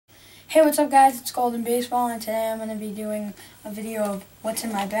Hey, what's up guys, it's Golden Baseball, and today I'm going to be doing a video of what's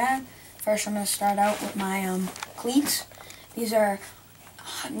in my bag. First I'm going to start out with my cleats. These are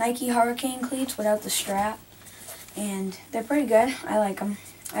Nike Hurricane cleats without the strap, and they're pretty good. I like them.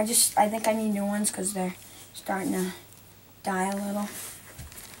 I think I need new ones because they're starting to die a little.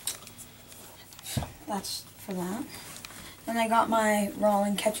 That's for that. And I got my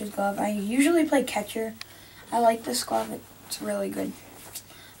rolling catcher's glove. I usually play catcher. I like this glove. It's really good.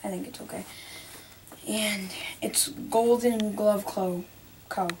 I think it's okay. And it's Golden Glove Co.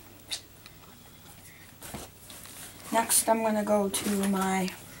 Next, I'm going to go to my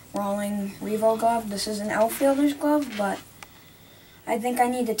rolling Revo glove. This is an outfielder's glove, but I think I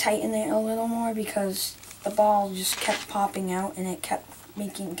need to tighten it a little more because the ball just kept popping out and it kept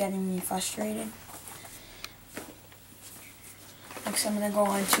getting me frustrated. Next, I'm going to go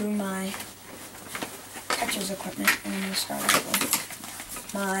on to my catcher's equipment, and I'm going to start out with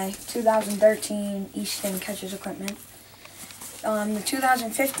my 2013 Easton catcher's equipment. The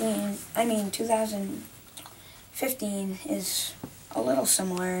 2015 is a little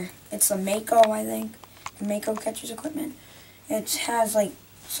similar. It's the Mako, I think. The Mako catcher's equipment. It has like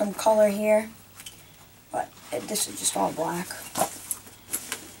some color here, but this is just all black.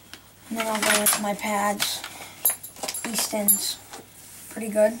 And then I'll go into my pads. Easton's pretty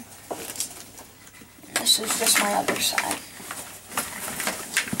good. This is just my other side.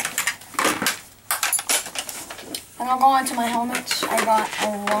 And I'll go on to my helmets. I got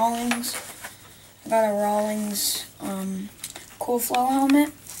a Rawlings Cool Flow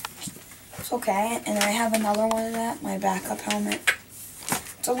helmet. It's okay. And I have another one of that, my backup helmet.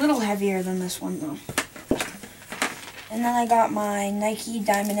 It's a little heavier than this one though. And then I got my Nike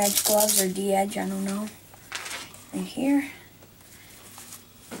Diamond Edge gloves, or D-Edge, I don't know, in here.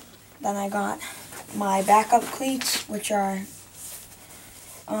 Then I got my backup cleats, which are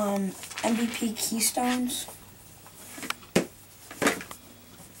MVP Keystones.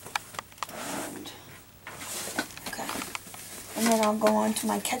 And then I'll go on to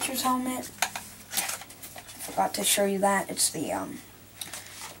my catcher's helmet. I forgot to show you that. It's the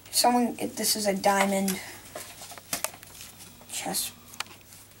this is a diamond chest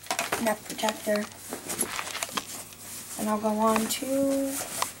neck protector. And I'll go on to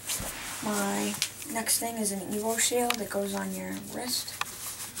my next thing is an Evo shield that goes on your wrist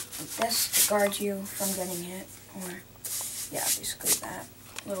like this to guard you from getting hit, or yeah, basically that.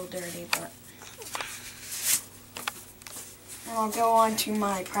 A little dirty, but. And I'll go on to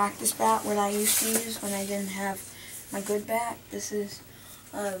my practice bat, what I used to use when I didn't have my good bat. This is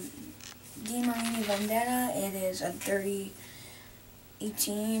a DeMarini Vendetta. It is a 30-18.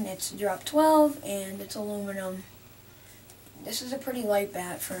 It's a drop 12, and it's aluminum. This is a pretty light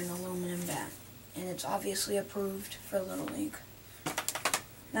bat for an aluminum bat, and it's obviously approved for Little League.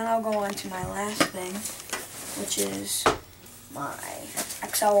 Then I'll go on to my last thing, which is my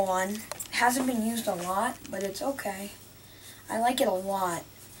XL1. It hasn't been used a lot, but it's okay. I like it a lot.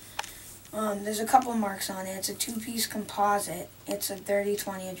 There's a couple marks on it. It's a two-piece composite. It's a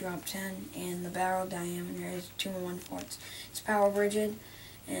 30-20, a drop 10, and the barrel diameter is 2 1/4. It's power rigid,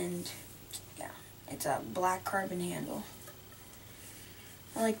 and yeah, it's a black carbon handle.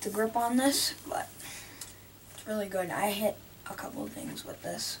 I like the grip on this, but it's really good. I hit a couple of things with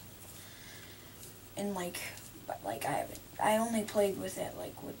this, and I only played with it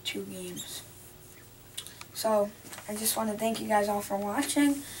with 2 games. So, I just want to thank you guys all for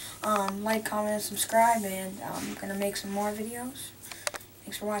watching. Like, comment, and subscribe, and I'm going to make some more videos.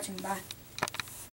 Thanks for watching. Bye.